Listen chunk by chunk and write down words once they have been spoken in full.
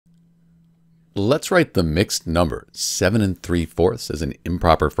Let's write the mixed number 7 3/4 as an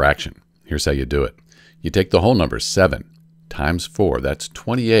improper fraction. Here's how you do it. You take the whole number 7 times 4, that's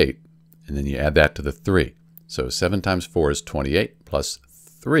 28, and then you add that to the 3. So 7 times 4 is 28 plus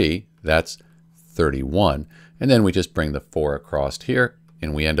 3, that's 31. And then we just bring the 4 across here,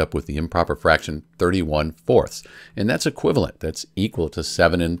 and we end up with the improper fraction 31/4. And that's equivalent. That's equal to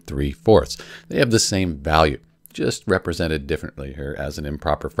 7 3/4. They have the same value, just represented differently here as an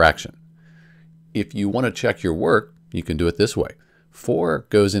improper fraction. If you want to check your work, you can do it this way. 4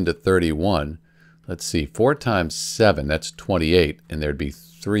 goes into 31. Let's see, 4 times 7, that's 28, and there'd be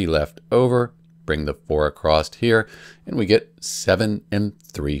 3 left over. Bring the 4 across here, and we get 7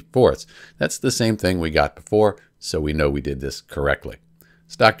 3/4. That's the same thing we got before, so we know we did this correctly.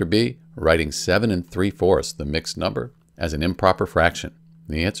 It's Dr. B writing 7 3/4, the mixed number, as an improper fraction.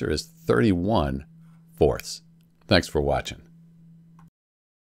 The answer is 31/4. Thanks for watching.